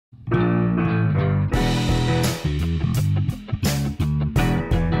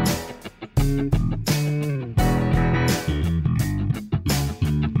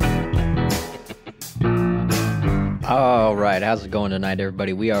right, how's it going tonight,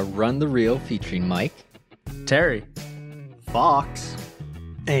 everybody? We are Run the Reel featuring Mike, Terry, Fox,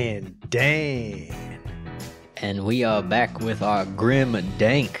 and Dan. and we are back with our Grim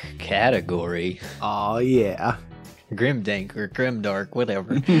Dank category. oh yeah. Grim Dank or Grim Dark,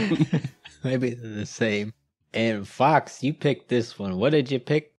 whatever. Maybe they're the same. And Fox, you picked this one. What did you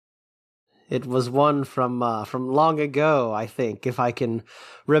pick? It was one from long ago, I think, if I can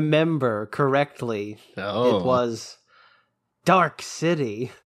remember correctly. Oh, It was Dark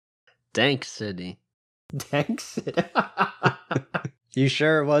City. Dank City. Dank City. You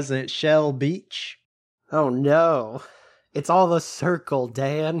sure it wasn't Shell Beach? Oh no. It's all the circle,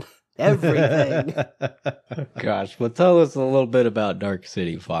 Dan. Everything. Gosh. Well, tell us a little bit about Dark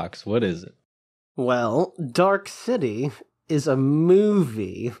City, Fox. What is it? Well, Dark City is a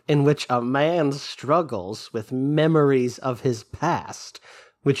movie in which a man struggles with memories of his past,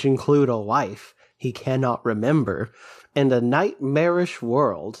 which include a wife he cannot remember, and a nightmarish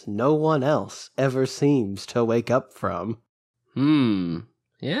world no one else ever seems to wake up from.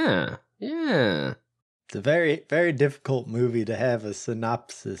 Yeah. It's a very, very difficult movie to have a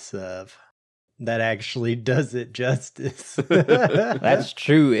synopsis of that actually does it justice. That's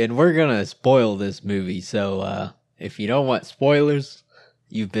true, and we're gonna spoil this movie, so if you don't want spoilers,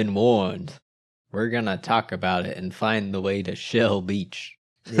 you've been warned. We're gonna talk about it and find the way to Shell Beach.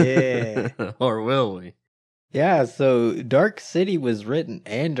 Yeah. Or will we? Yeah, so Dark City was written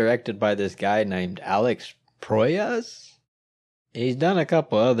and directed by this guy named Alex Proyas. He's done a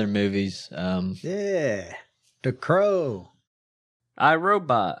couple other movies. Yeah. The Crow.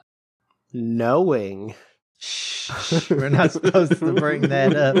 iRobot. Knowing. Shh, we're not supposed to bring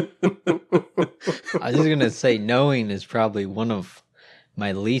that up. I was just gonna say, Knowing is probably one of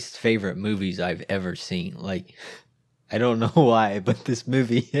my least favorite movies I've ever seen. Like, I don't know why, but this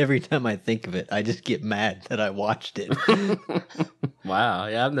movie, every time I think of it, I just get mad that I watched it. Wow,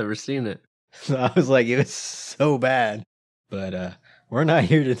 yeah, I've never seen it. So I was like, it was so bad. But we're not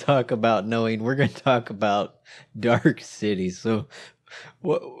here to talk about Knowing. We're going to talk about Dark City. So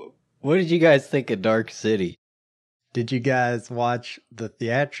what did you guys think of Dark City? Did you guys watch the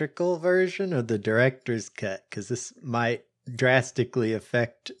theatrical version or the director's cut? Because this might drastically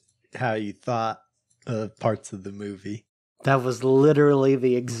affect how you thought of parts of the movie. That was literally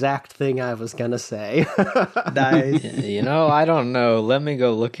the exact thing I was gonna say. Nice. You know, I don't know. Let me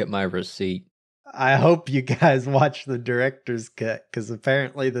go look at my receipt. I hope you guys watch the director's cut, because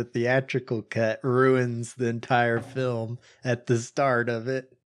apparently the theatrical cut ruins the entire film at the start of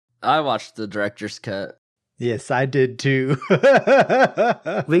it. I watched the director's cut. Yes, I did too.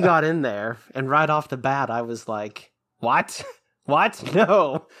 We got in there, and right off the bat, I was like, what? What?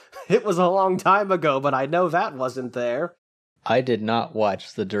 No. It was a long time ago, but I know that wasn't there. I did not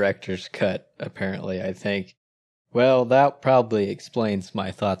watch the director's cut, apparently, I think. Well, that probably explains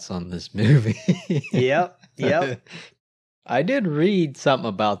my thoughts on this movie. Yep. I did read something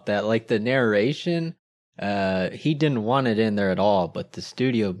about that, like the narration. He didn't want it in there at all, but the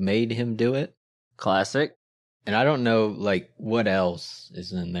studio made him do it. Classic. And I don't know, like, what else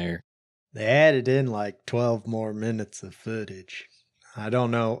is in there. They added in like 12 more minutes of footage. I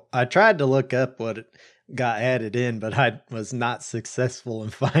don't know. I tried to look up what got added in, but I was not successful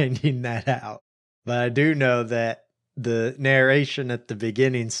in finding that out. But I do know that the narration at the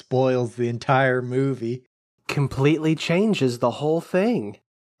beginning spoils the entire movie. Completely changes the whole thing.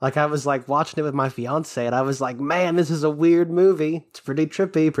 Like, I was like watching it with my fiance, and I was like, man, this is a weird movie. It's pretty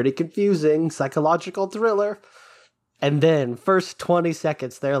trippy, pretty confusing, psychological thriller. And then, first 20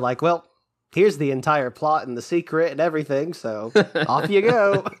 seconds, they're like, well, here's the entire plot and the secret and everything, so off you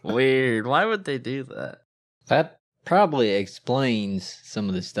go. Weird. Why would they do that? That probably explains some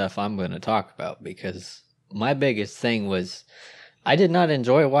of the stuff I'm going to talk about, because my biggest thing was I did not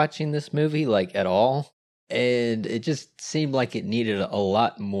enjoy watching this movie, like, at all. And it just seemed like it needed a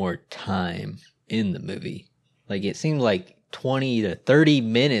lot more time in the movie. Like, it seemed like 20 to 30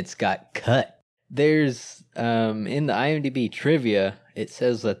 minutes got cut. There's, in the IMDb trivia, it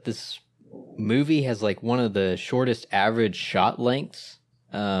says that this movie has, like, one of the shortest average shot lengths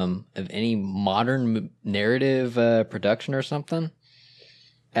of any modern narrative production or something,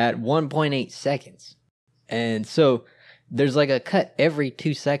 at 1.8 seconds. And so there's, like, a cut every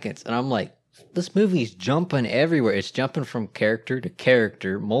 2 seconds. And I'm like, this movie's jumping everywhere. It's jumping from character to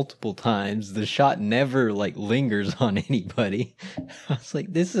character multiple times. The shot never, like, lingers on anybody. I was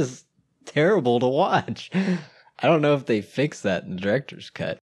like, this is terrible to watch. I don't know if they fixed that in the director's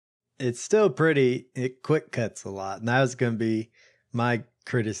cut. It's still it quick cuts a lot. And that was going to be my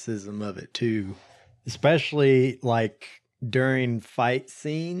criticism of it too. Especially like during fight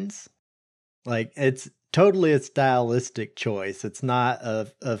scenes. Like, it's totally a stylistic choice. It's not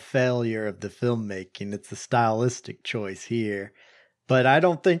a failure of the filmmaking. It's a stylistic choice here. But I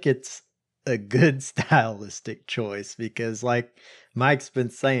don't think it's a good stylistic choice because, like Mike's been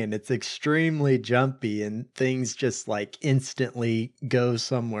saying, it's extremely jumpy and things just like instantly go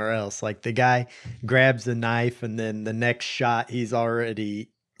somewhere else. Like the guy grabs a knife and then the next shot he's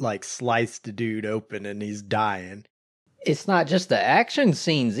already like sliced the dude open and he's dying. It's not just the action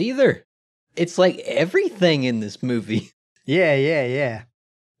scenes either. It's like everything in this movie. Yeah.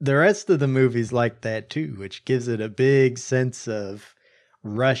 The rest of the movie's like that too, which gives it a big sense of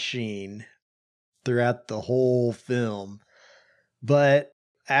rushing throughout the whole film. But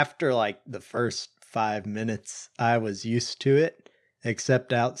after like the first 5 minutes, I was used to it,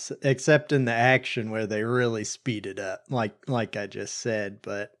 except in the action where they really speed it up, like I just said.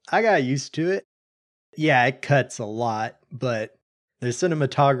 But I got used to it. Yeah, it cuts a lot, but the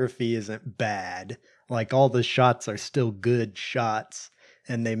cinematography isn't bad. Like all the shots are still good shots,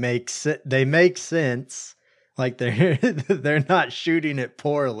 and they make sense. Like they're not shooting it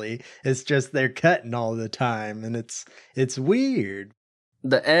poorly. It's just they're cutting all the time, and it's weird.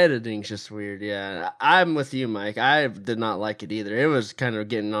 The editing's just weird, yeah. I'm with you, Mike. I did not like it either. It was kind of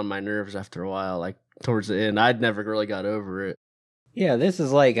getting on my nerves after a while, like towards the end. I'd never really got over it. Yeah, this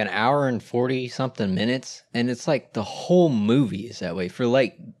is like an hour and 40 something minutes, and it's like the whole movie is that way. For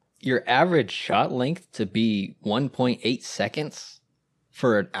like your average shot length to be 1.8 seconds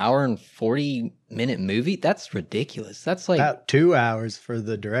for an hour and 40-minute movie, that's ridiculous. That's like about 2 hours for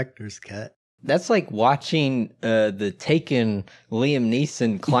the director's cut. That's like watching the Taken Liam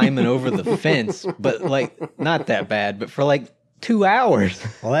Neeson climbing over the fence, but like not that bad, but for like 2 hours.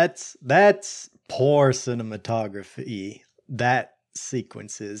 Well, that's poor cinematography. That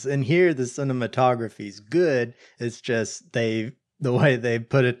sequences, and here the cinematography's good. It's just the way they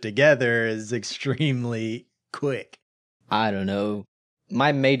put it together is extremely quick. I don't know.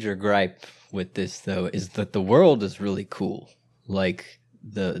 My major gripe with this though is that the world is really cool. Like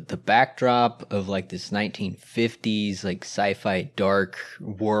the backdrop of like this 1950s like sci-fi dark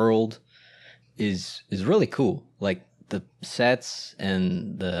world is really cool. Like the sets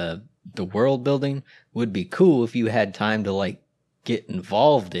and the world building would be cool if you had time to like get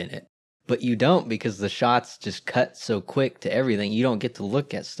involved in it, but you don't because the shots just cut so quick to everything. You don't get to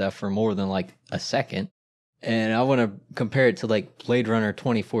look at stuff for more than like a second. And I want to compare it to like Blade Runner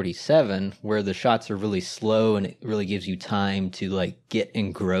 2047, where the shots are really slow and it really gives you time to like get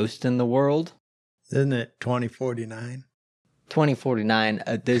engrossed in the world. Isn't it 2049? 2049.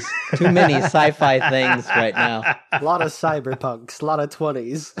 There's too many sci-fi things right now. A lot of cyberpunks, a lot of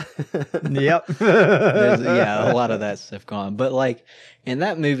 20s. Yep. Yeah, a lot of that stuff going on. But like in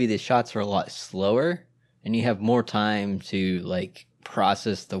that movie, the shots are a lot slower and you have more time to like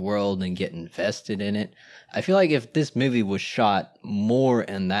process the world and get invested in it. I feel like if this movie was shot more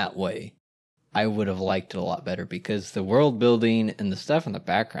in that way, I would have liked it a lot better because the world building and the stuff in the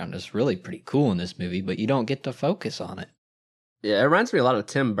background is really pretty cool in this movie, but you don't get to focus on it. Yeah, it reminds me a lot of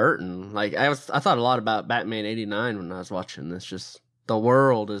Tim Burton. Like I thought a lot about Batman '89 when I was watching this. Just the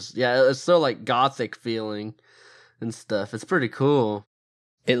world is, yeah, it's so like gothic feeling and stuff. It's pretty cool.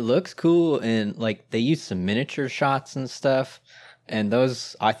 It looks cool, and like they use some miniature shots and stuff, and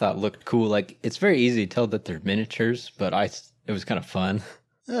those I thought looked cool. Like it's very easy to tell that they're miniatures, but it was kind of fun.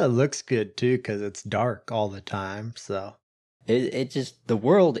 It looks good too because it's dark all the time. So it just, the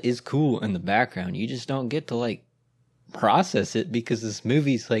world is cool in the background. You just don't get to like process it because this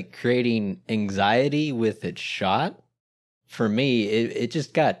movie's like creating anxiety with its shot. For me, it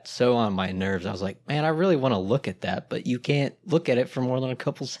just got so on my nerves. I was like, man, I really want to look at that, but you can't look at it for more than a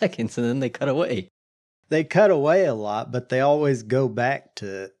couple seconds and then they cut away. They cut away a lot, but they always go back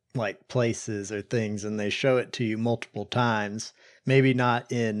to like places or things and they show it to you multiple times. Maybe not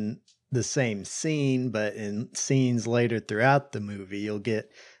in the same scene, but in scenes later throughout the movie, you'll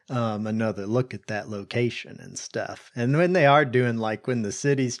get another look at that location and stuff. And when they are doing, like when the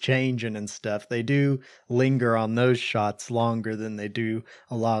city's changing and stuff, they do linger on those shots longer than they do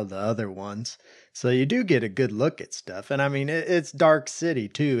a lot of the other ones. So you do get a good look at stuff. And I mean, it's Dark City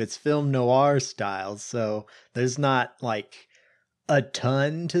too. It's film noir style. So there's not like a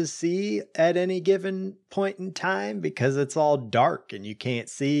ton to see at any given point in time because it's all dark and you can't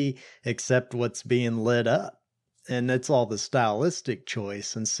see except what's being lit up. And it's all the stylistic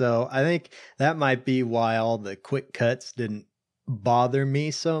choice. And so I think that might be why all the quick cuts didn't bother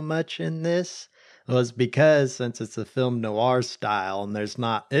me so much in this, was because since it's a film noir style and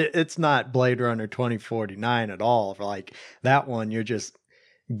it's not Blade Runner 2049 at all. Like that one, you're just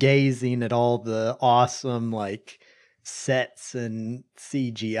gazing at all the awesome, like sets and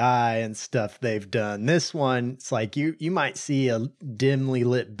CGI and stuff they've done. This one, it's like you might see a dimly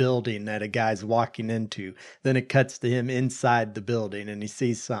lit building that a guy's walking into. Then it cuts to him inside the building and he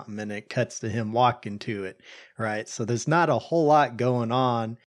sees something and it cuts to him walking to it, right? So there's not a whole lot going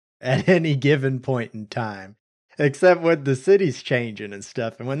on at any given point in time, except when the city's changing and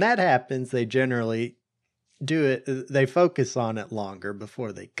stuff. And when that happens, they generally do it, they focus on it longer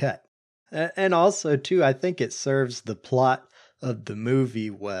before they cut. And also, too, I think it serves the plot of the movie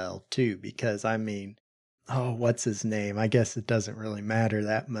well, too, because, I mean, what's his name? I guess it doesn't really matter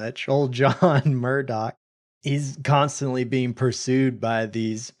that much. Old John Murdoch, he's constantly being pursued by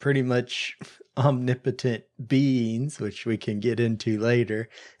these pretty much omnipotent beings, which we can get into later.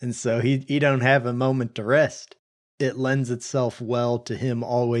 And so he don't have a moment to rest. It lends itself well to him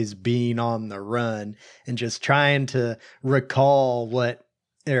always being on the run and just trying to recall what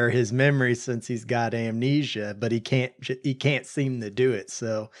or his memories since he's got amnesia, but he can't seem to do it.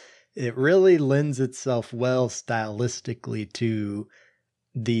 So it really lends itself well stylistically to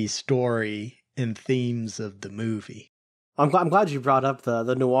the story and themes of the movie. I'm glad you brought up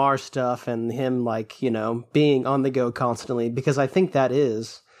the noir stuff and him, like, you know, being on the go constantly, because I think that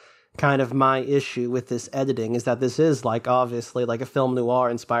is kind of my issue with this editing, is that this is, like, obviously like a film noir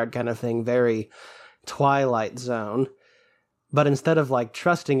inspired kind of thing, very Twilight Zone. But instead of, like,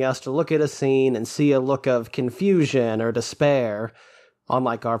 trusting us to look at a scene and see a look of confusion or despair on,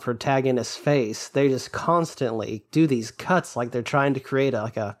 like, our protagonist's face, they just constantly do these cuts like they're trying to create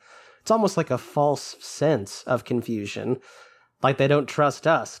it's almost like a false sense of confusion. Like they don't trust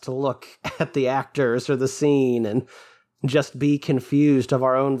us to look at the actors or the scene and just be confused of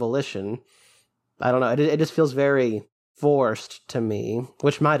our own volition. I don't know, it just feels very forced to me,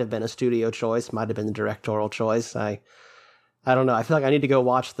 which might have been a studio choice, might have been the directorial choice. I don't know. I feel like I need to go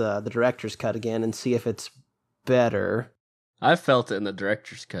watch the director's cut again and see if it's better. I felt it in the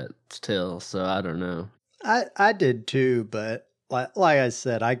director's cut still, so I don't know. I did too, but like I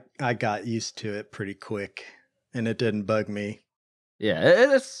said, I got used to it pretty quick, and it didn't bug me.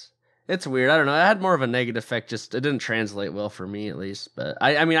 Yeah, it's weird. I don't know. It had more of a negative effect. Just it didn't translate well for me, at least. But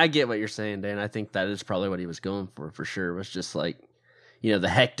I mean, I get what you're saying, Dan. I think that is probably what he was going for sure. It was just like, you know, the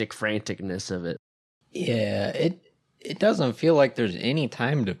hectic franticness of it. Yeah, it doesn't feel like there's any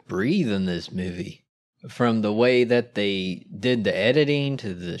time to breathe in this movie. From the way that they did the editing,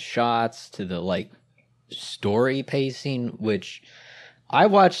 to the shots, to the, like, story pacing, which I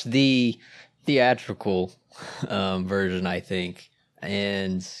watched the theatrical version, I think.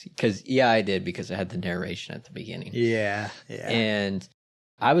 And because, I did, because I had the narration at the beginning. Yeah. And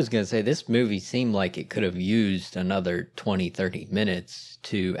I was going to say, this movie seemed like it could have used another 20, 30 minutes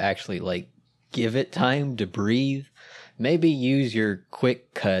to actually, like, give it time to breathe. Maybe use your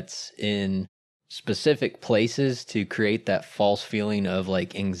quick cuts in specific places to create that false feeling of,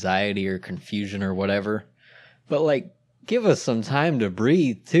 like, anxiety or confusion or whatever. But, like, give us some time to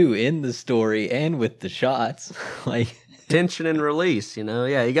breathe, too, in the story and with the shots. Like, tension and release, you know?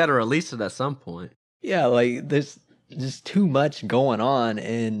 Yeah, you got to release it at some point. Yeah, like, there's just too much going on.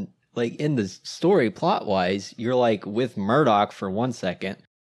 And, like, in the story, plot-wise, you're, like, with Murdoch for 1 second.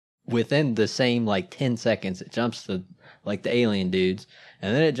 Within the same, like, 10 seconds, it jumps to, like, the alien dudes.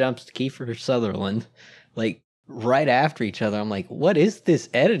 And then it jumps to Kiefer Sutherland, like, right after each other. I'm like, what is this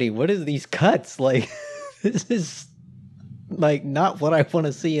editing? What is these cuts? Like, this is, like, not what I want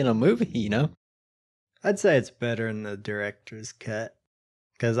to see in a movie, you know? I'd say it's better in the director's cut.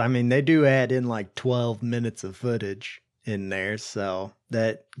 Because, I mean, they do add in, like, 12 minutes of footage in there. So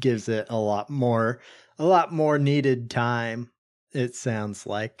that gives it a lot more needed time, it sounds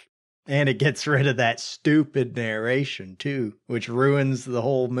like. And it gets rid of that stupid narration, too, which ruins the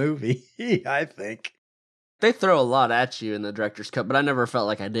whole movie, I think. They throw a lot at you in the director's cut, but I never felt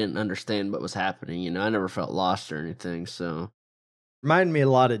like I didn't understand what was happening. You know, I never felt lost or anything, so. Reminded me a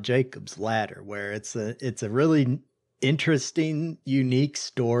lot of Jacob's Ladder, where it's a really interesting, unique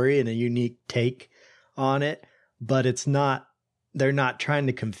story and a unique take on it, but they're not trying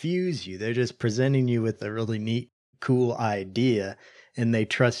to confuse you. They're just presenting you with a really neat, cool idea. And they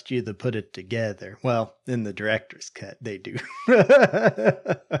trust you to put it together. Well, in the director's cut, they do.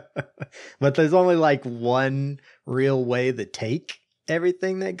 But there's only like one real way to take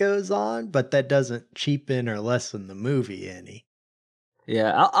everything that goes on, but that doesn't cheapen or lessen the movie any.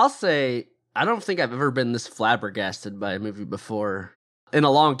 Yeah, I'll say, I don't think I've ever been this flabbergasted by a movie before. In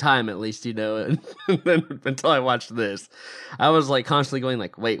a long time, at least, you know, until I watched this. I was like constantly going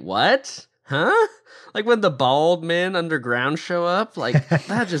like, wait, what? huh? Like when the bald men underground show up, like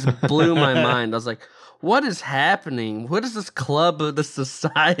that just blew my mind. I was like, what is happening? What is this club of the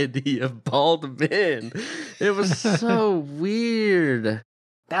society of bald men? It was so weird.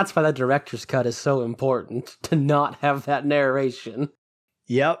 That's why the director's cut is so important, to not have that narration.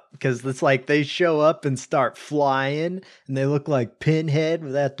 Yep, because it's like they show up and start flying, and they look like Pinhead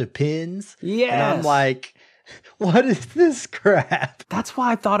without the pins. Yes. And I'm like, what is this crap? That's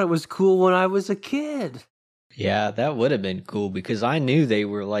why I thought it was cool when I was a kid. Yeah, that would have been cool because I knew they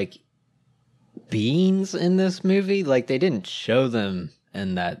were like beings in this movie. Like they didn't show them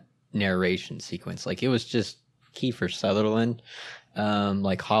in that narration sequence. Like it was just Kiefer Sutherland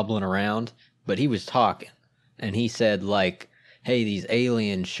like hobbling around, but he was talking and he said like, hey, these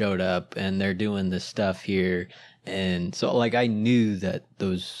aliens showed up and they're doing this stuff here. And so like I knew that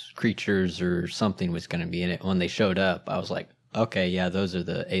those creatures or something was going to be in it. When they showed up, I was like, okay, yeah, those are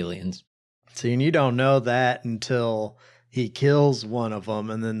the aliens. See, and you don't know that until he kills one of them,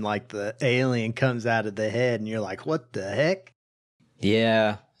 and then like the alien comes out of the head and you're like, what the heck?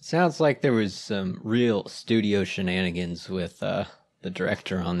 Yeah, sounds like there was some real studio shenanigans with the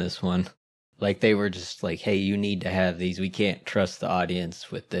director on this one. Like they were just like, hey, you need to have these. We can't trust the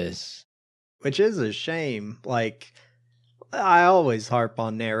audience with this. Which is a shame. Like, I always harp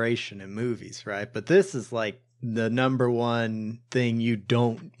on narration in movies, right? But this is like the number one thing you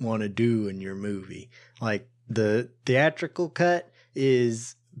don't want to do in your movie. Like, the theatrical cut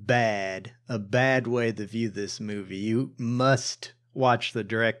is bad. A bad way to view this movie. You must watch the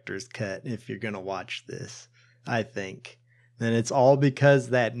director's cut if you're going to watch this, I think. And it's all because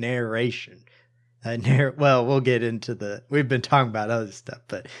that narration. Well, we'll get into we've been talking about other stuff,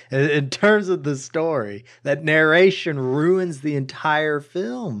 but in terms of the story, that narration ruins the entire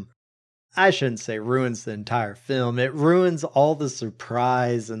film. I shouldn't say ruins the entire film. It ruins all the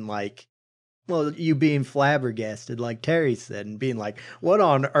surprise and like, well, you being flabbergasted, like Terry said, and being like, what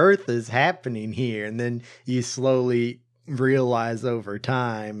on earth is happening here? And then you slowly realize over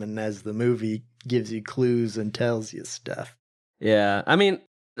time, and as the movie gives you clues and tells you stuff. Yeah, I mean,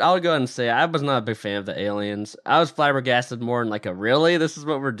 I'll go ahead and say I was not a big fan of the aliens. I was flabbergasted more in like a really, this is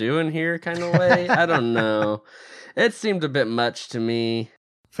what we're doing here kind of way. I don't know. It seemed a bit much to me.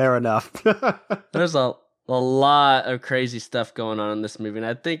 Fair enough. There's a lot of crazy stuff going on in this movie, and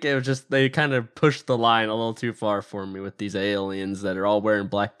I think it was just they kind of pushed the line a little too far for me with these aliens that are all wearing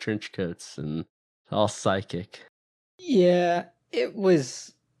black trench coats and all psychic. Yeah, it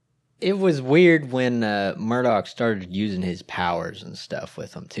was weird when Murdoch started using his powers and stuff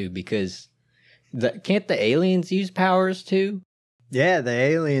with them too, because can't the aliens use powers too? Yeah, the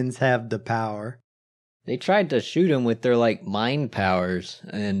aliens have the power. They tried to shoot him with their like mind powers,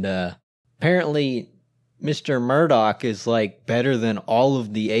 and apparently Mr. Murdoch is like better than all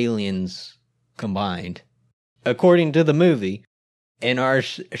of the aliens combined, according to the movie. In our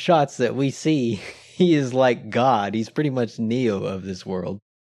shots that we see, he is like God. He's pretty much Neo of this world.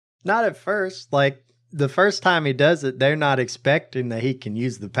 Not at first. Like, the first time he does it, they're not expecting that he can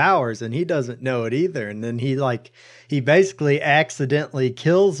use the powers, and he doesn't know it either. And then he basically accidentally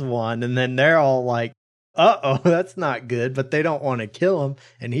kills one, and then they're all like, uh-oh, that's not good, but they don't want to kill him,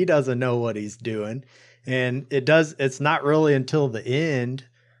 and he doesn't know what he's doing. And it's not really until the end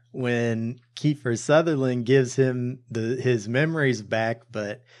when Kiefer Sutherland gives him his memories back,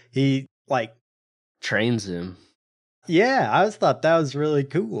 but he, like, trains him. Yeah, I always thought that was really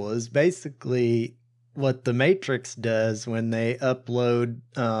cool. It's basically what the Matrix does when they upload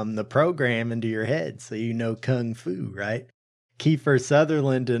the program into your head so you know Kung Fu, right? Kiefer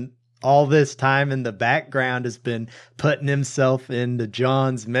Sutherland and all this time in the background has been putting himself into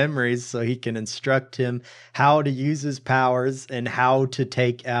John's memories so he can instruct him how to use his powers and how to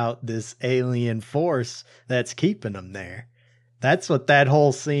take out this alien force that's keeping him there. That's what that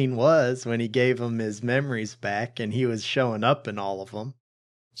whole scene was when he gave him his memories back and he was showing up in all of them.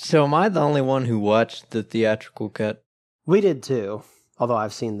 So am I the only one who watched the theatrical cut? We did too, although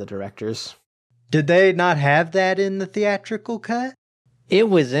I've seen the director's. Did they not have that in the theatrical cut? It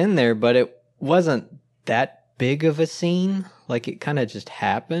was in there, but it wasn't that big of a scene. Like, it kind of just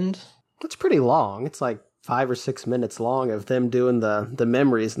happened. It's pretty long. It's like 5 or 6 minutes long of them doing the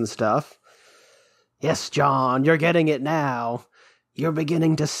memories and stuff. Yes, John, you're getting it now. You're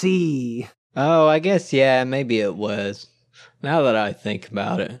beginning to see. Oh, I guess, yeah, maybe it was. Now that I think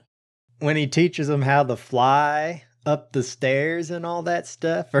about it. When he teaches him how to fly up the stairs and all that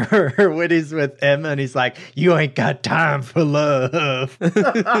stuff, or when he's with Emma and he's like, you ain't got time for love.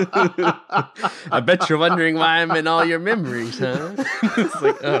 I bet you're wondering why I'm in all your memories, huh? It's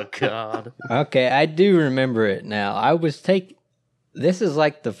like, oh, God. Okay, I do remember it now. I was This is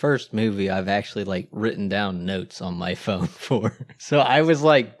like the first movie I've actually like written down notes on my phone for. So I was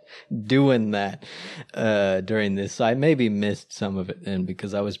like doing that during this. So I maybe missed some of it then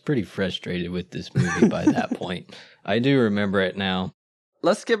because I was pretty frustrated with this movie by that point. I do remember it now.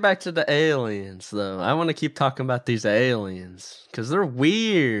 Let's get back to the aliens, though. I want to keep talking about these aliens because they're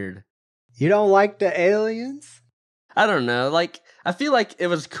weird. You don't like the aliens? I don't know. Like, I feel like it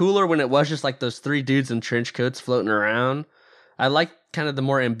was cooler when it was just like those three dudes in trench coats floating around. I like kind of the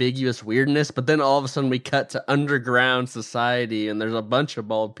more ambiguous weirdness, but then all of a sudden we cut to underground society and there's a bunch of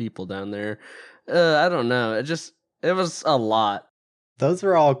bald people down there. I don't know. It was a lot. Those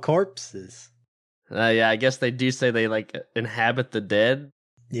are all corpses. Yeah, I guess they do say they like inhabit the dead.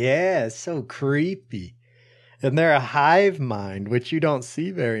 Yeah, it's so creepy. And they're a hive mind, which you don't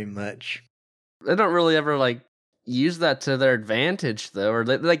see very much. They don't really ever like use that to their advantage though, or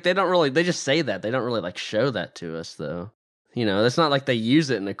they don't really, they just say that. They don't really like show that to us though. You know, it's not like they use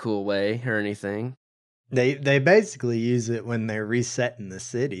it in a cool way or anything. They basically use it when they're resetting the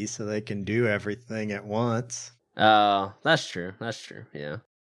city so they can do everything at once. Oh, that's true. That's true. Yeah.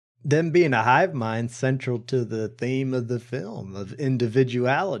 Them being a hive mind central to the theme of the film of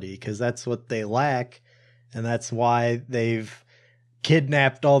individuality, because that's what they lack, and that's why they've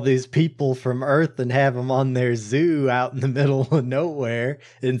kidnapped all these people from Earth and have them on their zoo out in the middle of nowhere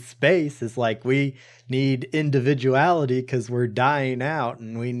in space. It's like, we need individuality because we're dying out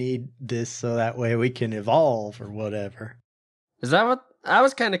and we need this so that way we can evolve or whatever. Is that what? I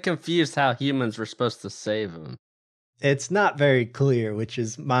was kind of confused how humans were supposed to save them. It's not very clear, which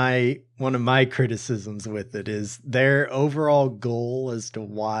is one of my criticisms with it, is their overall goal as to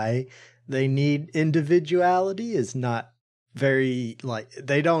why they need individuality is not very, like,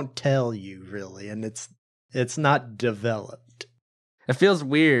 they don't tell you really, and it's not developed. It feels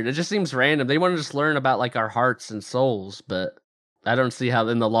weird. It just seems random. They want to just learn about like our hearts and souls, but I don't see how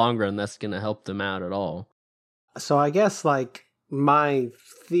in the long run that's going to help them out at all. So I guess like my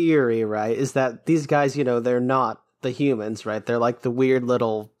theory, right, is that these guys, you know, they're not the humans, right? They're like the weird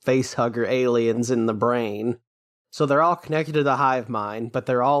little face hugger aliens in the brain. So they're all connected to the hive mind, but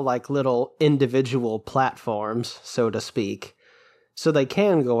they're all like little individual platforms, so to speak. So they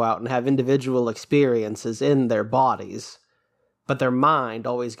can go out and have individual experiences in their bodies, but their mind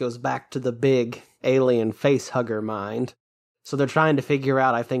always goes back to the big alien face hugger mind. So they're trying to figure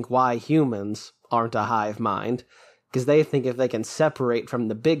out, I think, why humans aren't a hive mind, because they think if they can separate from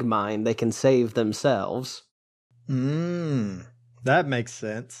the big mind, they can save themselves. That makes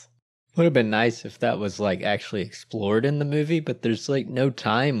sense. Would have been nice if that was like actually explored in the movie, but there's like no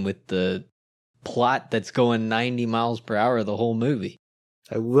time with the plot that's going 90 miles per hour the whole movie.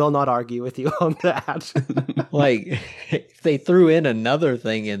 I will not argue with you on that. Like, if they threw in another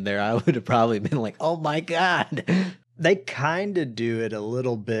thing in there, I would have probably been like, oh my God. They kind of do it a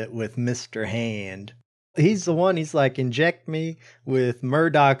little bit with Mr. Hand. He's the one, he's like, inject me with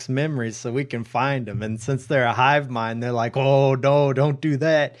Murdoch's memories so we can find him. And since they're a hive mind, they're like, oh, no, don't do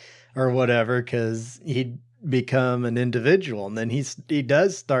that or whatever, because he'd become an individual. And then he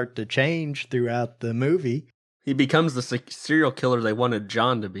does start to change throughout the movie. He becomes the serial killer they wanted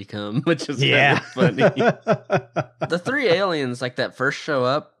John to become, which is kind of funny. The three aliens like that first show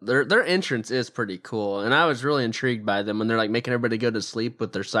up, their entrance is pretty cool. And I was really intrigued by them when they're like making everybody go to sleep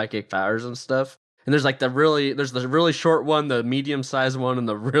with their psychic powers and stuff. And there's the really short one, the medium-sized one, and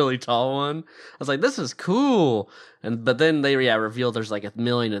the really tall one. I was like, this is cool. But then they reveal there's like 1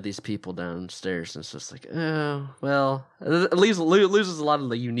 million of these people downstairs. And it's just like, oh, well, it loses a lot of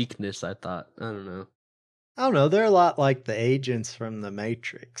the uniqueness, I thought. I don't know. They're a lot like the agents from The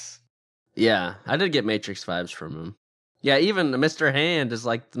Matrix. Yeah, I did get Matrix vibes from him. Yeah, even Mr. Hand is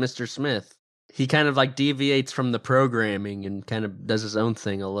like Mr. Smith. He kind of like deviates from the programming and kind of does his own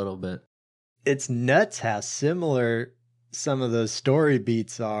thing a little bit. It's nuts how similar some of those story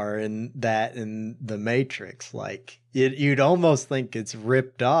beats are in The Matrix. Like, you'd almost think it's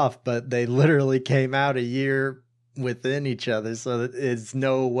ripped off, but they literally came out a year within each other, so it's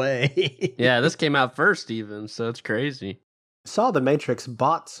no way. Yeah, this came out first even, so it's crazy. Saw The Matrix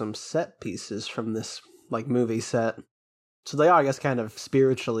bought some set pieces from this like movie set. So they are, I guess, kind of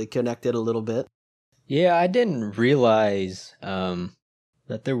spiritually connected a little bit. Yeah, I didn't realize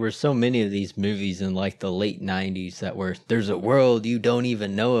that there were so many of these movies in like the late 90s that were, there's a world you don't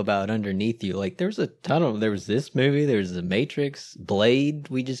even know about underneath you. Like there was a ton of, there was this movie, there was The Matrix, Blade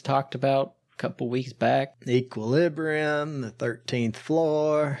we just talked about a couple weeks back. Equilibrium, The 13th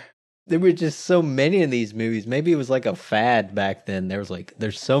Floor. There were just so many of these movies. Maybe it was like a fad back then. There was like,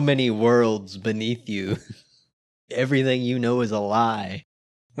 there's so many worlds beneath you. Everything you know is a lie.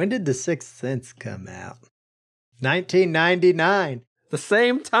 When did The Sixth Sense come out? 1999. The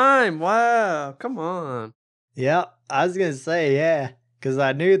same time. Wow. Come on. Yeah, I was going to say, yeah, because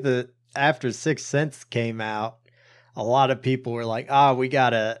I knew that after Sixth Sense came out, a lot of people were like, we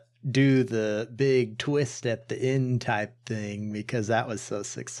got to do the big twist at the end type thing because that was so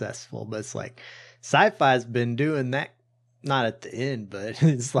successful. But it's like, sci-fi's been doing that, not at the end, but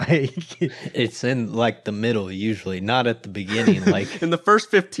it's like... It's in like the middle usually, not at the beginning. Like In the first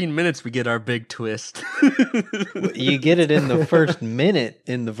 15 minutes, we get our big twist. you get it in the first minute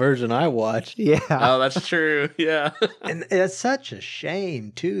in the version I watched. Yeah. Oh, that's true. Yeah. And it's such a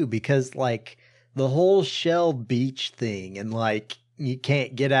shame, too, because, like, the whole Shell Beach thing and, like, you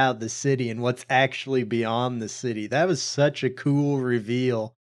can't get out of the city and what's actually beyond the city, that was such a cool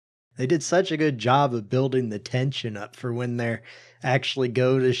reveal. They did such a good job of building the tension up for when they're actually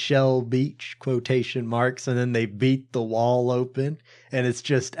go to Shell Beach, quotation marks, and then they beat the wall open and it's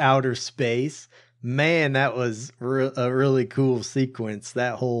just outer space. Man, that was a really cool sequence,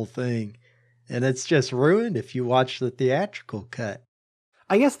 that whole thing. And it's just ruined if you watch the theatrical cut.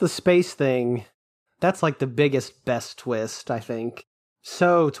 I guess the space thing, that's like the biggest, best twist, I think.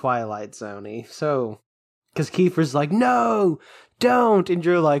 So Twilight Zone-y. So, because Kiefer's like, no, don't. And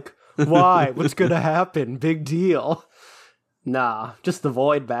you're like, why? What's going to happen? Big deal. Nah, just the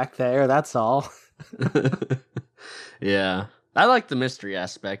void back there, that's all. Yeah. I like the mystery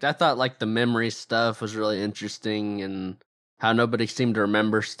aspect. I thought like the memory stuff was really interesting and how nobody seemed to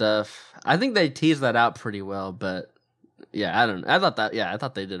remember stuff. I think they teased that out pretty well, but yeah, I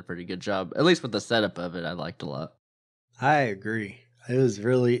thought they did a pretty good job. At least with the setup of it, I liked a lot. I agree. It was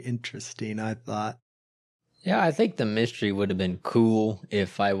really interesting, I thought. Yeah, I think the mystery would have been cool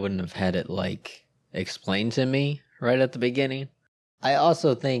if I wouldn't have had it like explained to me right at the beginning. I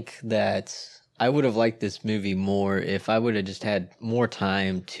also think that I would have liked this movie more if I would have just had more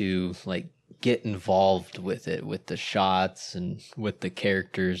time to like get involved with it, with the shots and with the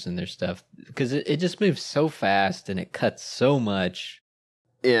characters and their stuff, because it just moves so fast and it cuts so much.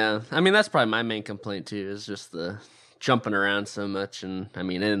 Yeah, I mean, that's probably my main complaint too, is just the jumping around so much and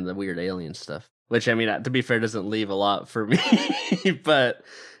the weird alien stuff. Which, I mean, to be fair, doesn't leave a lot for me. But,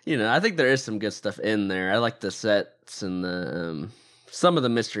 I think there is some good stuff in there. I like the sets and the some of the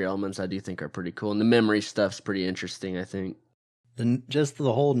mystery elements I do think are pretty cool. And the memory stuff's pretty interesting, I think. And just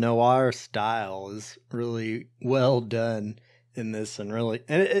the whole noir style is really well done in this, and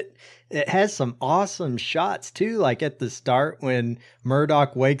it has some awesome shots too, like at the start when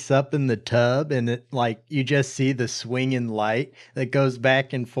Murdoch wakes up in the tub and it like you just see the swinging light that goes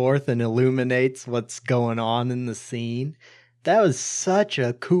back and forth and illuminates what's going on in the scene. That was such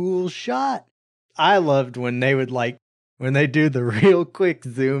a cool shot. I loved when they would when they do the real quick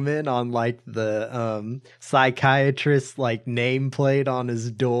zoom in on like the psychiatrist like nameplate on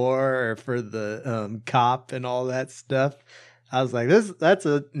his door or for the cop and all that stuff. I was like, that's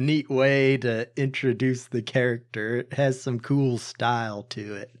a neat way to introduce the character. It has some cool style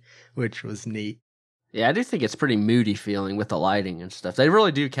to it, which was neat. Yeah, I do think it's pretty moody feeling with the lighting and stuff. They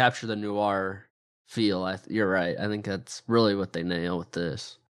really do capture the noir feel. You're right. I think that's really what they nail with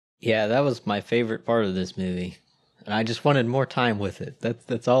this. Yeah, that was my favorite part of this movie. And I just wanted more time with it.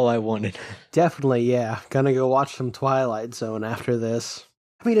 That's all I wanted. Definitely, yeah. Gonna go watch some Twilight Zone after this.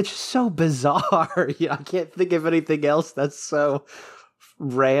 I mean, it's just so bizarre. I can't think of anything else that's so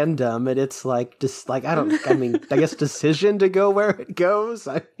random. And it's like, I guess decision to go where it goes.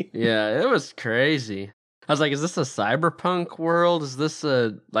 Yeah, it was crazy. I was like, is this a cyberpunk world? Is this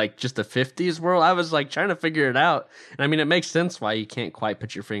just a 50s world? I was like trying to figure it out. And I mean, it makes sense why you can't quite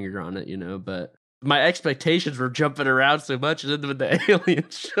put your finger on it, but my expectations were jumping around so much, and then when the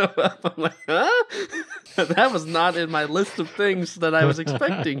aliens show up, I'm like, huh? That was not in my list of things that I was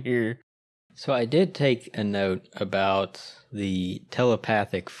expecting here. So I did take a note about the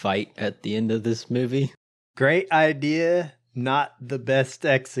telepathic fight at the end of this movie. Great idea, not the best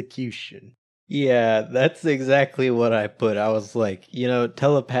execution. Yeah, that's exactly what I put. I was like,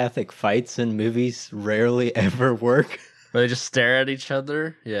 telepathic fights in movies rarely ever work. Where they just stare at each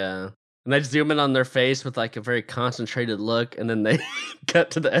other? Yeah. And they zoom in on their face with like a very concentrated look, and then they cut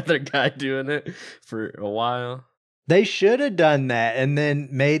to the other guy doing it for a while. They should have done that and then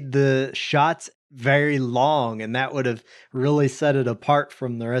made the shots very long, and that would have really set it apart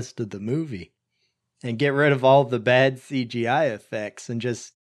from the rest of the movie. And get rid of all the bad CGI effects, and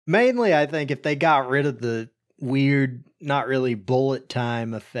just mainly I think if they got rid of the weird, not really bullet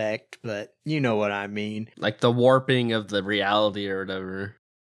time effect, but you know what I mean. Like the warping of the reality or whatever.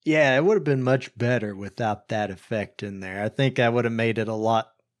 Yeah, it would have been much better without that effect in there. I think I would have made it a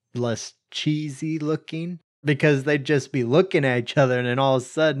lot less cheesy looking. because they'd just be looking at each other, and then all of a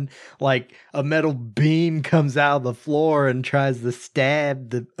sudden, like, a metal beam comes out of the floor and tries to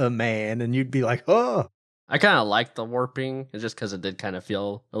stab a man, and you'd be like, oh. I kind of liked the warping, it's just because it did kind of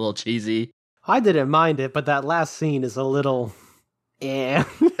feel a little cheesy. I didn't mind it, but that last scene is a little... yeah.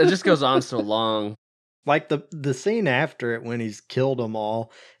 It just goes on so long. Like the scene after it when he's killed them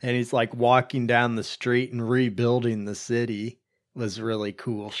all and he's like walking down the street and rebuilding the city was a really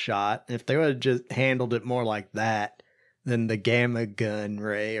cool shot. If they would have just handled it more like that than the gamma gun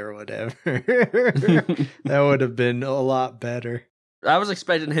ray or whatever, that would have been a lot better. I was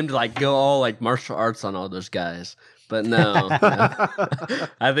expecting him to like go all like martial arts on all those guys, but no.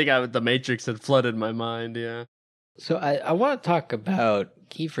 I think the Matrix had flooded my mind, yeah. So I want to talk about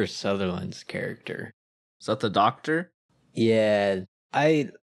Kiefer Sutherland's character. Is that the doctor? Yeah,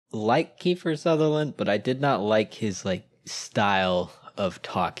 I like Kiefer Sutherland, but I did not like his like style of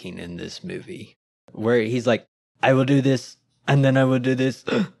talking in this movie, where he's like, "I will do this, and then I will do this,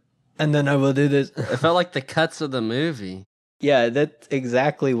 and then I will do this." It felt like the cuts of the movie. Yeah, that's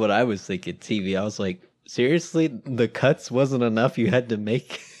exactly what I was thinking. TV, I was like, seriously, the cuts wasn't enough. You had to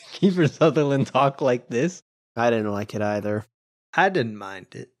make Kiefer Sutherland talk like this. I didn't like it either. I didn't mind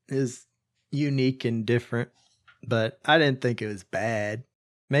it. It was unique and different, but I didn't think it was bad.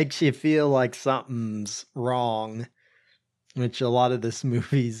 Makes you feel like something's wrong, which a lot of this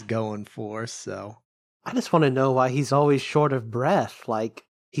movie's going for, so. I just want to know why he's always short of breath. Like,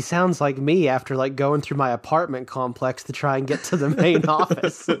 he sounds like me after, like, going through my apartment complex to try and get to the main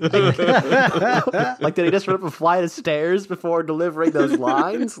office. Like, did he just run up a flight of stairs before delivering those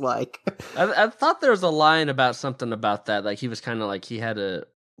lines? Like, I thought there was a line about something about that. Like, he was kind of like, he had a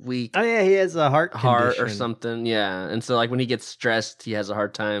weak Oh yeah, he has a heart or something. Yeah. And so, like, when he gets stressed, he has a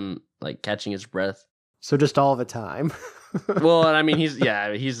hard time, like, catching his breath. so just all the time. Well, I mean,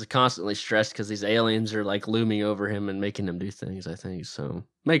 he's constantly stressed because these aliens are, like, looming over him and making him do things, I think. So,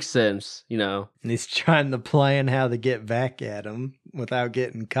 makes sense, you know. And he's trying to plan how to get back at him without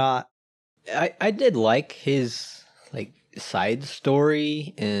getting caught. I did like his like side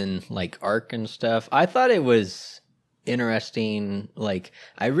story and like arc and stuff. I thought it was interesting. Like,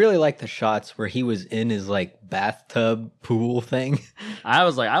 I really liked the shots where he was in his like bathtub pool thing. I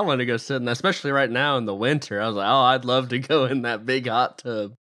was like, I want to go sit in that, especially right now in the winter. I was like, oh, I'd love to go in that big hot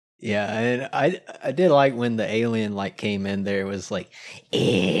tub. Yeah, and I did like when the alien like came in there, it was like,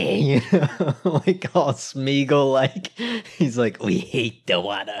 you know, like all Smeagol like. He's like, we hate the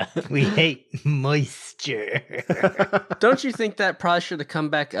water. We hate moisture. Don't you think that probably should have come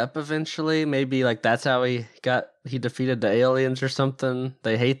back up eventually? Maybe like that's how he defeated the aliens or something.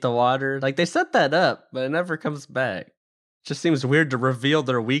 They hate the water. Like they set that up, but it never comes back. Just seems weird to reveal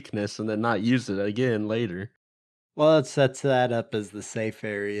their weakness and then not use it again later. Well, it sets that up as the safe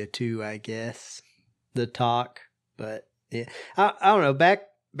area too, I guess. The talk, but yeah, I don't know.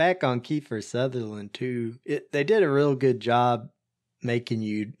 Back on Kiefer Sutherland too. They did a real good job making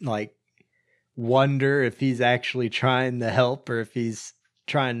you like wonder if he's actually trying to help or if he's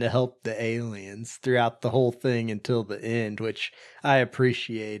trying to help the aliens throughout the whole thing until the end, which I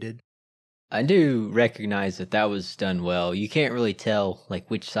appreciated. I do recognize that was done well. You can't really tell like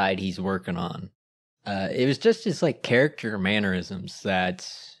which side he's working on. It was just his like character mannerisms that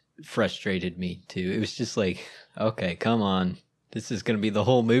frustrated me too. It was just like, okay, come on. This is going to be the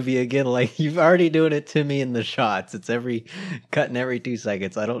whole movie again. Like, you've already doing it to me in the shots. It's cutting every 2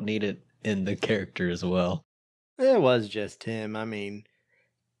 seconds. I don't need it in the character as well. It was just him. I mean,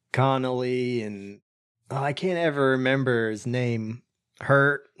 Connolly and I can't ever remember his name.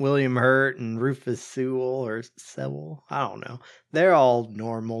 William Hurt and Rufus Sewell or Sewell. I don't know. They're all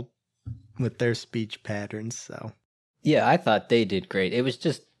normal with their speech patterns, so. Yeah, I thought they did great. It was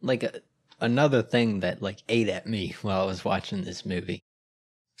just like another thing that like ate at me while I was watching this movie.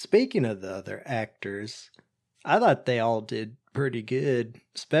 Speaking of the other actors, I thought they all did pretty good,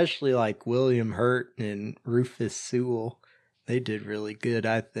 especially like William Hurt and Rufus Sewell. They did really good,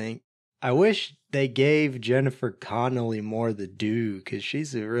 I think. I wish they gave Jennifer Connelly more to do, because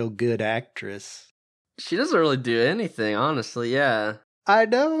she's a real good actress. She doesn't really do anything, honestly, yeah. I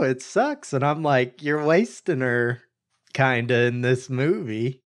know, it sucks, and I'm like, you're wasting her, kinda, in this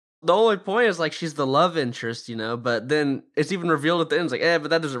movie. The only point is, like, she's the love interest, you know, but then it's even revealed at the end, it's like,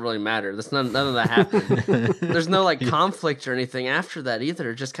 but that doesn't really matter. None of that happened. There's no, like, conflict or anything after that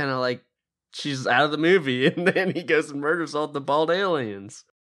either. Just kind of like, she's out of the movie, and then he goes and murders all the bald aliens.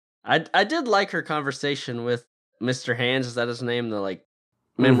 I did like her conversation with Mr. Hands, is that his name? The, like,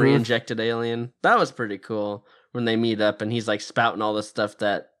 memory-injected alien. That was pretty cool when they meet up, and he's, like, spouting all this stuff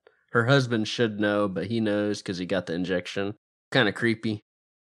that her husband should know, but he knows because he got the injection. Kind of creepy.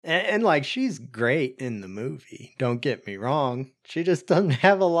 And like, she's great in the movie. Don't get me wrong. She just doesn't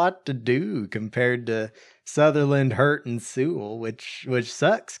have a lot to do compared to Sutherland, Hurt, and Sewell, which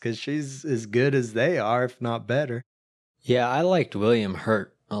sucks because she's as good as they are, if not better. Yeah, I liked William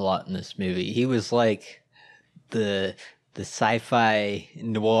Hurt a lot in this movie. He was like the sci-fi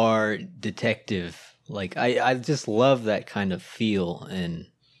noir detective. Like I just love that kind of feel in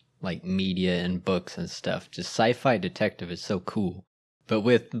like media and books and stuff. Just sci-fi detective is so cool. But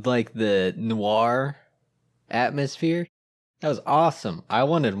with like the noir atmosphere, that was awesome. I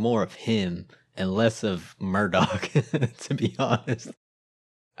wanted more of him and less of Murdoch, to be honest.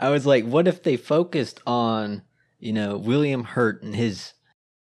 I was like, what if they focused on, William Hurt and his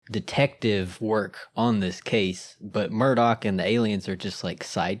detective work on this case, but Murdoch and the aliens are just like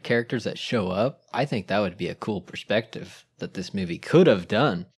side characters that show up? I think that would be a cool perspective that this movie could have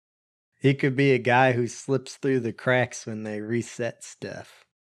done. He could be a guy who slips through the cracks when they reset stuff.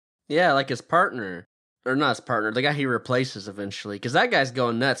 Yeah, like his partner. Or not his partner, the guy he replaces eventually. Because that guy's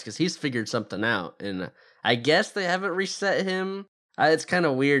going nuts because he's figured something out. And I guess they haven't reset him. It's kind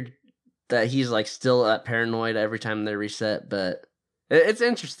of weird that he's like still paranoid every time they reset. But it's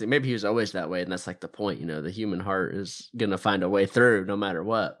interesting. Maybe he was always that way. And that's like the point. The human heart is going to find a way through no matter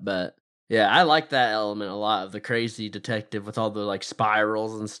what. But yeah, I like that element a lot of the crazy detective with all the like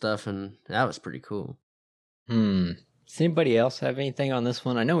spirals and stuff, and that was pretty cool. Does anybody else have anything on this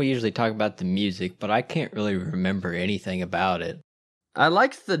one? I know we usually talk about the music, but I can't really remember anything about it. I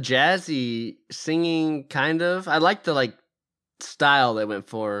liked the jazzy singing, kind of. I liked the like style they went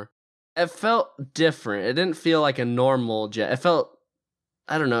for. It felt different. It didn't feel like a normal jazz. It felt,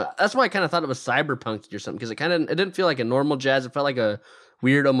 I don't know. That's why I kind of thought it was cyberpunk or something, because it didn't feel like a normal jazz. It felt like a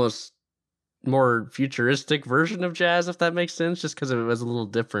weird, almost more futuristic version of jazz, if that makes sense, just because it was a little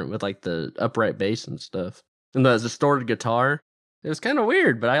different with like the upright bass and stuff and the distorted guitar. It was kind of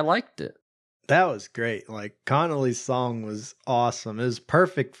weird, but I liked it. That was great. Like, Connolly's song was awesome. It was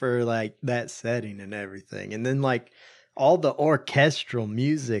perfect for like that setting and everything. And then like all the orchestral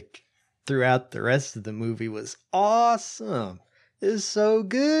music throughout the rest of the movie was awesome. It was so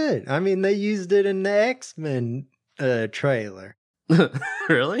good. I mean, they used it in the X-Men trailer.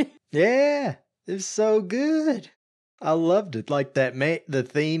 Really? Yeah, it was so good. I loved it. Like the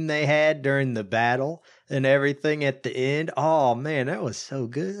theme they had during the battle and everything at the end. Oh man, that was so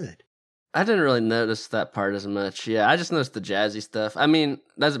good. I didn't really notice that part as much. Yeah, I just noticed the jazzy stuff. I mean,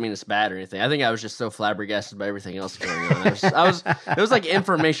 doesn't mean it's bad or anything. I think I was just so flabbergasted by everything else going on. It was like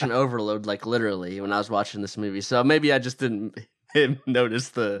information overload, like literally, when I was watching this movie. So maybe I just didn't notice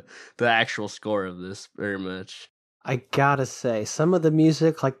the actual score of this very much. I gotta say, some of the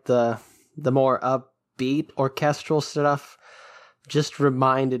music, like the more upbeat orchestral stuff, just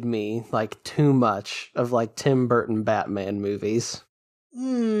reminded me like too much of like Tim Burton Batman movies.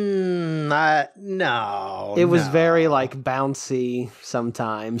 No. It was very like bouncy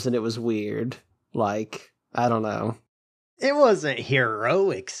sometimes, and it was weird. Like, I don't know. It wasn't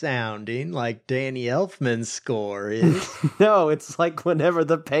heroic sounding like Danny Elfman's score is. No, it's like whenever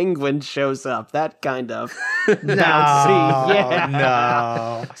the Penguin shows up, that kind of bouncy. Yeah,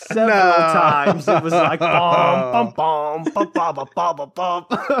 No. Several times it was like bum bum bum bum bum bum bum bum.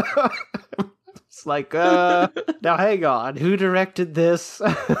 It's like, now hang on, who directed this?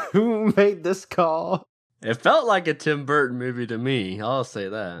 Who made this call? It felt like a Tim Burton movie to me, I'll say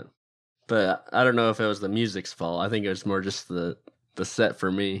that. But I don't know if it was the music's fault. I think it was more just the set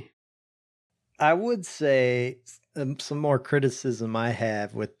for me. I would say some more criticism I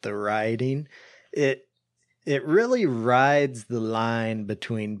have with the writing. It really rides the line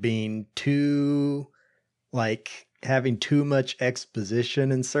between being too, like, having too much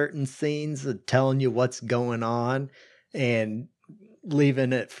exposition in certain scenes, telling you what's going on, and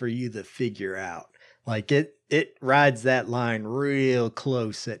leaving it for you to figure out. Like, it rides that line real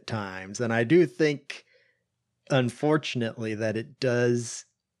close at times. And I do think, unfortunately, that it does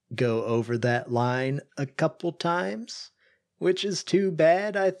go over that line a couple times, which is too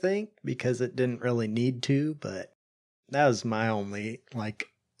bad, I think, because it didn't really need to. But that was my only, like,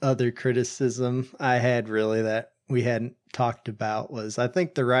 other criticism I had, really, that we hadn't talked about, was I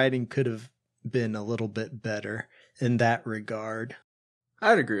think the writing could have been a little bit better in that regard.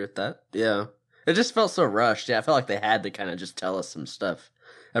 I'd agree with that, yeah. It just felt so rushed. Yeah, I felt like they had to kind of just tell us some stuff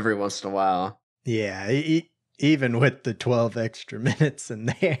every once in a while. Yeah, even with the 12 extra minutes in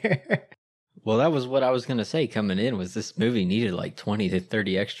there. Well, that was what I was going to say coming in, was this movie needed like 20 to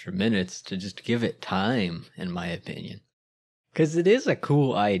 30 extra minutes to just give it time, in my opinion. Because it is a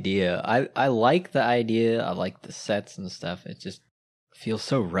cool idea. I like the idea. I like the sets and stuff. It just feels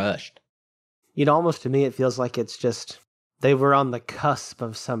so rushed. Almost to me, it feels like it's just they were on the cusp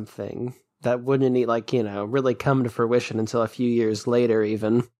of something that wouldn't, really come to fruition until a few years later,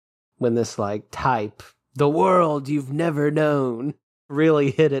 even when this, type, the world you've never known,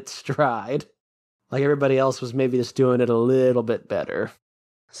 really hit its stride. Like, everybody else was maybe just doing it a little bit better.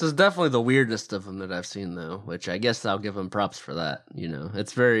 This is definitely the weirdest of them that I've seen, though, which I guess I'll give them props for that.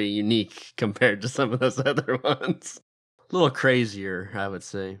 It's very unique compared to some of those other ones. A little crazier, I would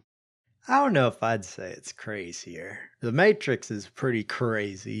say. I don't know if I'd say it's crazier. The Matrix is a pretty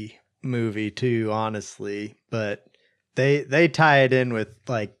crazy movie too, honestly, but they tie it in with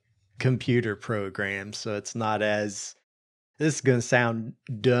computer programs, so it's not as, this is gonna sound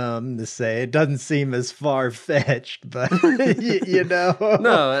dumb to say, it doesn't seem as far-fetched, but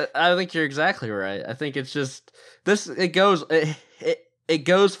No, I think you're exactly right. I think it's just this, it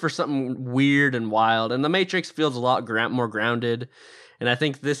goes for something weird and wild, and The Matrix feels a lot more grounded. And I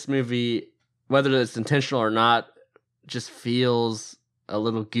think this movie, whether it's intentional or not, just feels a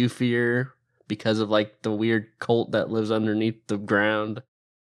little goofier because of the weird cult that lives underneath the ground.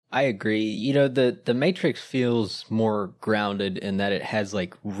 I agree. The Matrix feels more grounded in that it has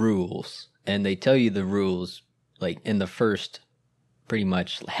rules, and they tell you the rules in the first pretty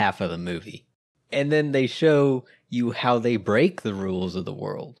much half of the movie. And then they show you how they break the rules of the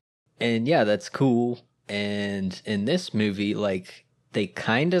world. And yeah, that's cool. And in this movie, they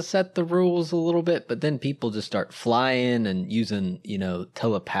kind of set the rules a little bit, but then people just start flying and using,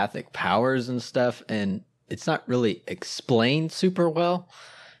 telepathic powers and stuff, and it's not really explained super well.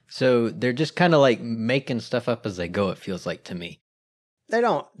 So they're just kind of making stuff up as they go, it feels like to me. They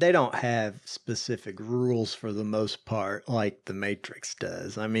don't have specific rules for the most part like the Matrix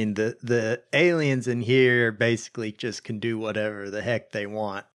does. I mean, the aliens in here basically just can do whatever the heck they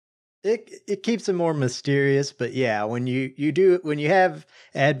want. It keeps it more mysterious, but yeah, when you have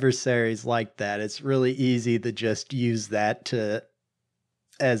adversaries like that, it's really easy to just use that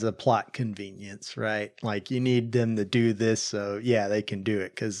as a plot convenience, right? You need them to do this, so yeah, they can do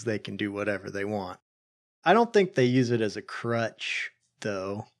it because they can do whatever they want. I don't think they use it as a crutch,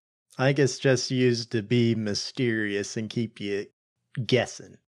 though. I think it's just used to be mysterious and keep you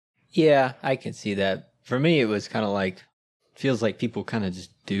guessing. Yeah, I can see that. For me, it was kind of feels like people kind of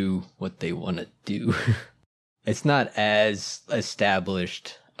just do what they want to do. It's not as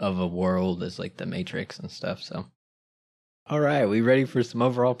established of a world as the Matrix and stuff, so. All right, we ready for some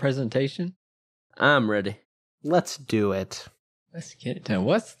overall presentation? I'm ready. Let's do it. Let's get it done.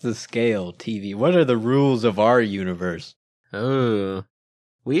 What's the scale, TV? What are the rules of our universe? Oh,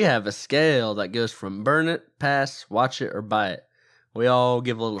 we have a scale that goes from burn it, pass, watch it, or buy it. We all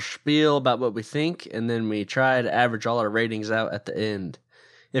give a little spiel about what we think, and then we try to average all our ratings out at the end.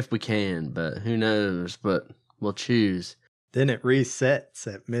 If we can, but who knows, but we'll choose. Then it resets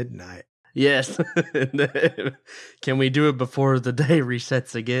at midnight. Yes. Can we do it before the day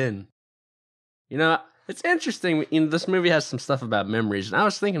resets again? It's interesting. This movie has some stuff about memories, and I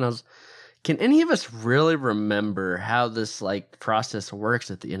was thinking, can any of us really remember how this process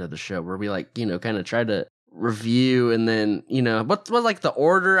works at the end of the show, where we kind of try to review, and then what the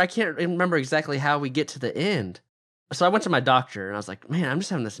order? I can't remember exactly how we get to the end. So I went to my doctor, and I was like, man, I'm just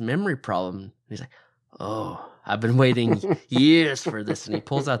having this memory problem. And he's like, oh, I've been waiting years for this. And he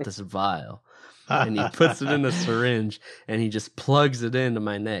pulls out this vial and he puts it in a syringe and he just plugs it into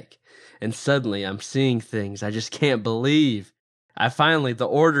my neck. And suddenly I'm seeing things I just can't believe. The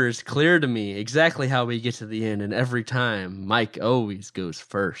order is clear to me exactly how we get to the end. And every time, Mike always goes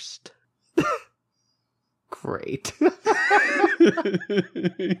first. Great.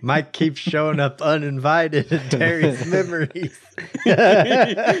 Mike keeps showing up uninvited in Terry's memories. He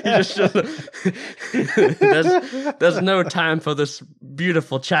just shows up. There's no time for this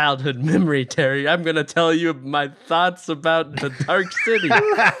beautiful childhood memory, Terry. I'm going to tell you my thoughts about the Dark City.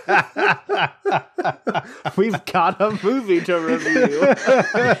 We've got a movie to review.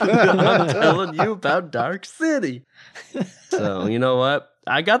 I'm telling you about Dark City. So, you know what?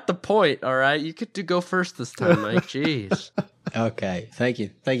 I got the point, all right? You get to go first this time, Mike. Jeez. Okay, thank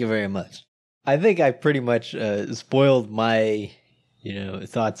you. Thank you very much. I think I pretty much spoiled my,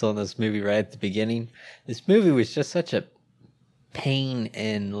 thoughts on this movie right at the beginning. This movie was just such a pain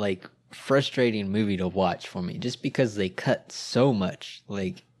and, frustrating movie to watch for me, just because they cut so much.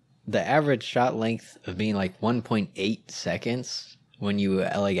 The average shot length of being, 1.8 seconds when you,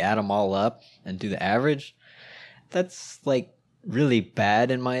 add them all up and do the average, that's, really bad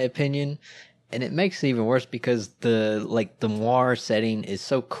in my opinion, and it makes it even worse because the noir setting is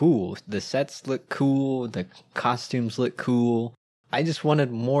so cool. The sets look cool, the costumes look cool. I just wanted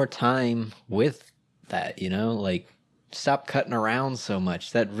more time with that, stop cutting around so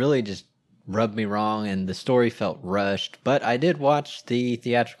much. That really just rubbed me wrong and the story felt rushed. But I did watch the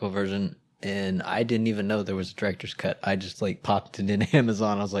theatrical version and I didn't even know there was a director's cut. I just like popped it in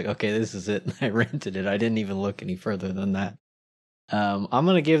Amazon. I was like, okay, this is it. And I rented it. I didn't even look any further than that. I'm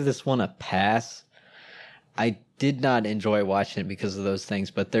going to give this one a pass. I did not enjoy watching it because of those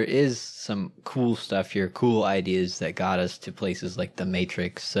things, but there is some cool stuff here, cool ideas that got us to places like The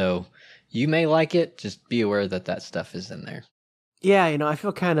Matrix. So you may like it. Just be aware that that stuff is in there. Yeah, I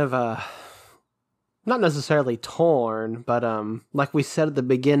feel kind of not necessarily torn, but like we said at the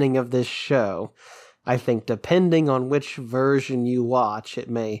beginning of this show, I think depending on which version you watch, it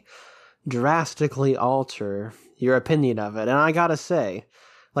may drastically alter your opinion of it. And I gotta say,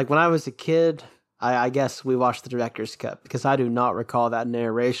 like when I was a kid, I guess we watched the director's cut because I do not recall that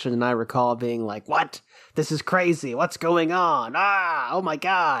narration, and I recall being like, what? This is crazy. What's going on? Oh my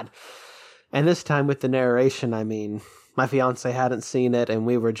God. And this time with the narration, I mean, my fiance hadn't seen it, and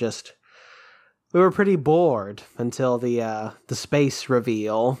we were pretty bored until the space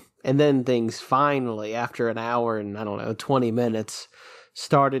reveal. And then things finally, after an hour and, 20 minutes,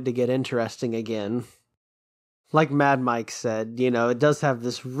 started to get interesting again. Like Mad Mike said, it does have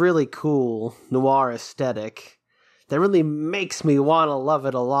this really cool noir aesthetic that really makes me want to love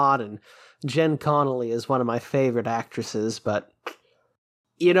it a lot, and Jen Connolly is one of my favorite actresses, but,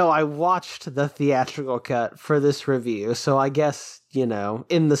 I watched the theatrical cut for this review, so I guess,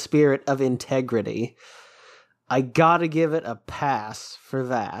 in the spirit of integrity, I gotta give it a pass for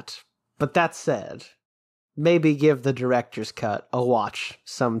that. But that said, maybe give the director's cut a watch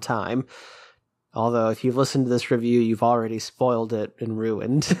sometime. Although, if you've listened to this review, you've already spoiled it and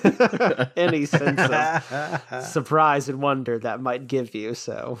ruined any sense of surprise and wonder that might give you.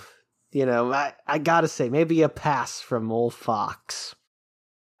 So, I gotta say, maybe a pass from old Fox.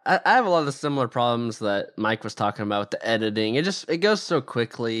 I have a lot of the similar problems that Mike was talking about with the editing. It goes so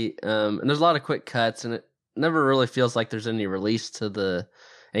quickly, and there's a lot of quick cuts, and it never really feels like there's any release to the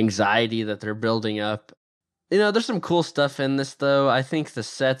anxiety that they're building up. There's some cool stuff in this, though. I think the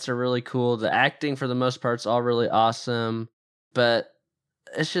sets are really cool. The acting, for the most part, is all really awesome. But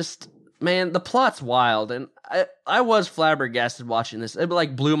it's just, man, the plot's wild. And I was flabbergasted watching this. It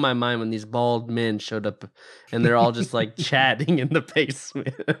blew my mind when these bald men showed up and they're all just chatting in the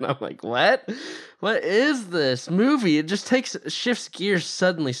basement. And I'm like, what? What is this movie? It just shifts gears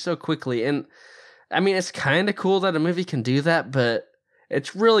suddenly so quickly. And I mean, it's kind of cool that a movie can do that, but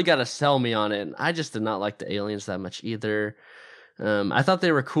it's really got to sell me on it. And I just did not like the aliens that much either. I thought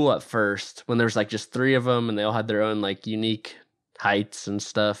they were cool at first when there was just 3 of them and they all had their own unique heights and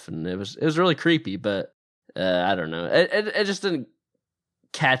stuff. And it was really creepy, but I don't know. It just didn't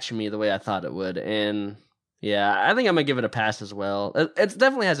catch me the way I thought it would. And yeah, I think I'm going to give it a pass as well. It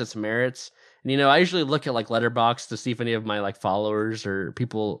definitely has its merits. And, I usually look at Letterboxd to see if any of my followers or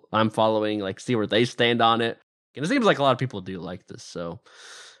people I'm following, see where they stand on it. And it seems like a lot of people do like this, so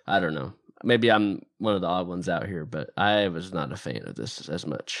I don't know. Maybe I'm one of the odd ones out here, but I was not a fan of this as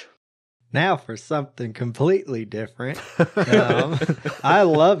much. Now for something completely different. I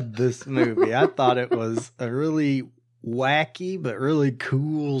loved this movie. I thought it was a really wacky but really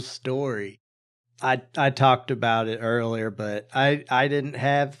cool story. I talked about it earlier, but I didn't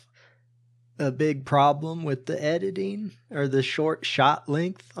have a big problem with the editing or the short shot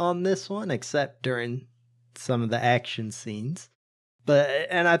length on this one, except during some of the action scenes.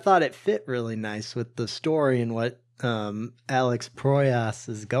 And I thought it fit really nice with the story and what Alex Proyas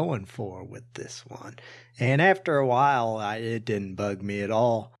is going for with this one. And after a while, it didn't bug me at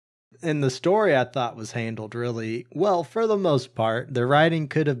all. And the story I thought was handled really well for the most part. The writing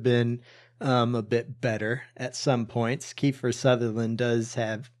could have been a bit better at some points. Kiefer Sutherland does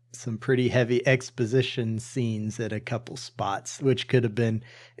have some pretty heavy exposition scenes at a couple spots, which could have been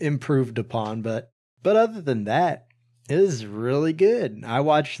improved upon, but other than that, it was really good. I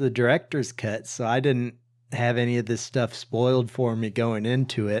watched the director's cut, so I didn't have any of this stuff spoiled for me going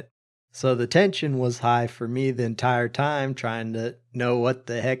into it. So the tension was high for me the entire time, trying to know what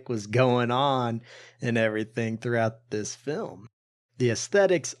the heck was going on and everything throughout this film. The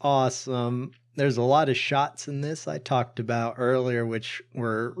aesthetic's awesome. There's a lot of shots in this I talked about earlier, which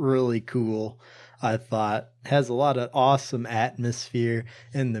were really cool. I thought has a lot of awesome atmosphere,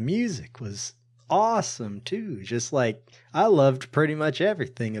 and the music was awesome too. Just I loved pretty much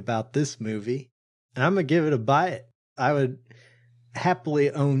everything about this movie. I'm gonna give it a buy. I would happily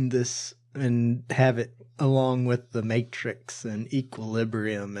own this and have it along with The Matrix and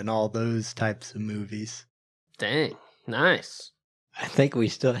Equilibrium and all those types of movies. Dang, nice. I think we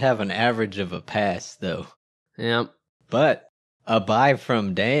still have an average of a pass though. Yep. But a buy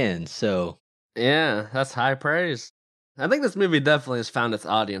from Dan, so yeah, that's high praise. I think this movie definitely has found its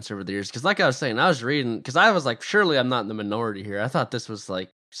audience over the years. Because like I was saying, I was reading, because I was like, surely I'm not in the minority here. I thought this was like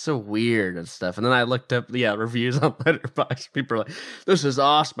so weird and stuff. And then I looked up, reviews on Letterboxd. People are like, this is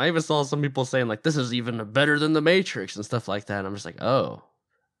awesome. I even saw some people saying like, this is even better than The Matrix and stuff like that. And I'm just like, oh,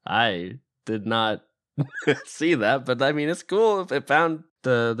 I did not see that. But I mean, it's cool if it found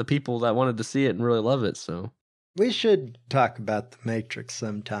the people that wanted to see it and really love it. So we should talk about The Matrix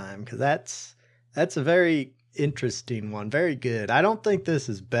sometime, because that's a very interesting one. Very good. I don't think this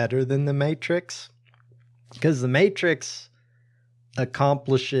is better than The Matrix, because The Matrix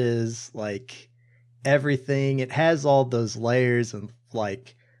accomplishes like everything. It has all those layers of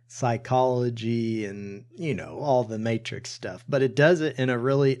like psychology and, you know, all the Matrix stuff, but it does it in a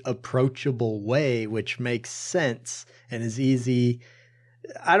really approachable way, which makes sense and is easy.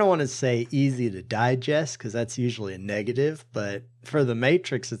 I don't want to say easy to digest, because that's usually a negative, but for The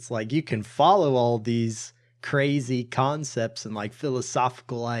Matrix, it's like you can follow all these crazy concepts and like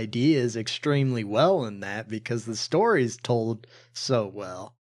philosophical ideas extremely well in that, because the story is told so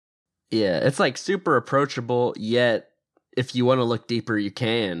well. yeah, it's like super approachable, yet if you want to look deeper, you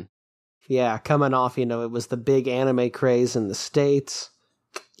can. Yeah, coming off, it was the big anime craze in the States.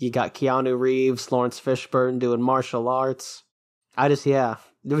 You got Keanu Reeves, Lawrence Fishburne doing martial arts. It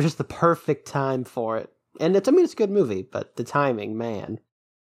was just the perfect time for it. And it's a good movie, but the timing, man.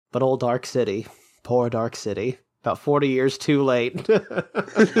 But old Dark City, poor Dark City, about 40 years too late.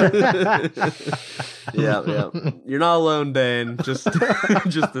 Yeah. You're not alone, Dan. Just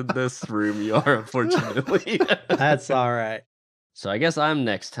in this room, you are, unfortunately. That's all right. So I guess I'm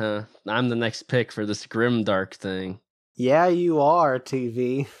next, huh? I'm the next pick for this grimdark thing. Yeah, you are,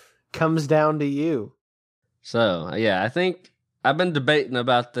 TV. Comes down to you. So, yeah, I think I've been debating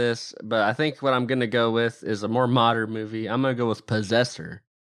about this, but I think what I'm going to go with is a more modern movie. I'm going to go with Possessor.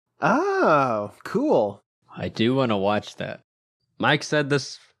 Oh, cool. I do want to watch that. Mike said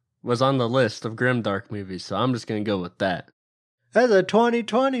this was on the list of grimdark movies, so I'm just going to go with that. That's a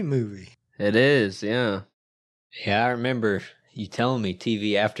 2020 movie. It is, yeah. Yeah, I remember you telling me,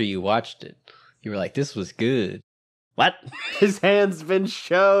 TV, after you watched it. You were like, this was good. What? His hand's been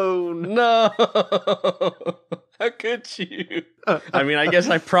shown. No! How could you? I mean, I guess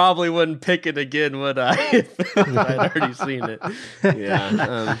I probably wouldn't pick it again, would I? If I'd already seen it.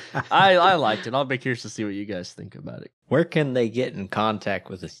 Yeah. I liked it. I'll be curious to see what you guys think about it. Where can they get in contact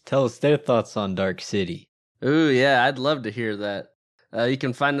with us? Tell us their thoughts on Dark City. Ooh, yeah, I'd love to hear that. You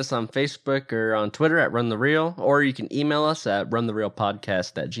can find us on Facebook or on Twitter at Run the Real, or you can email us at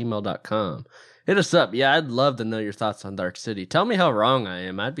runtherealpodcast@gmail.com. Hit us up. Yeah, I'd love to know your thoughts on Dark City. Tell me how wrong I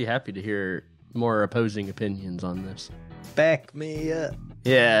am. I'd be happy to hear more opposing opinions on this. Back me up.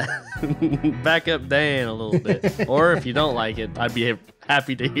 Yeah, back up Dan a little bit. Or if you don't like it, I'd be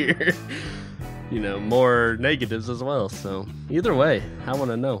happy to hear, more negatives as well. So either way, I want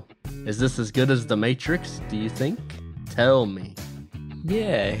to know. Is this as good as The Matrix, do you think? Tell me.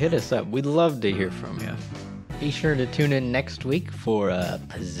 Yeah, hit us up. We'd love to hear from you. Be sure to tune in next week for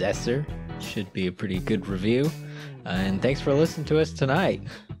Possessor. Should be a pretty good review. And thanks for listening to us tonight.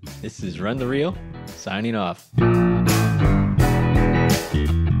 This is Run the Real, signing off.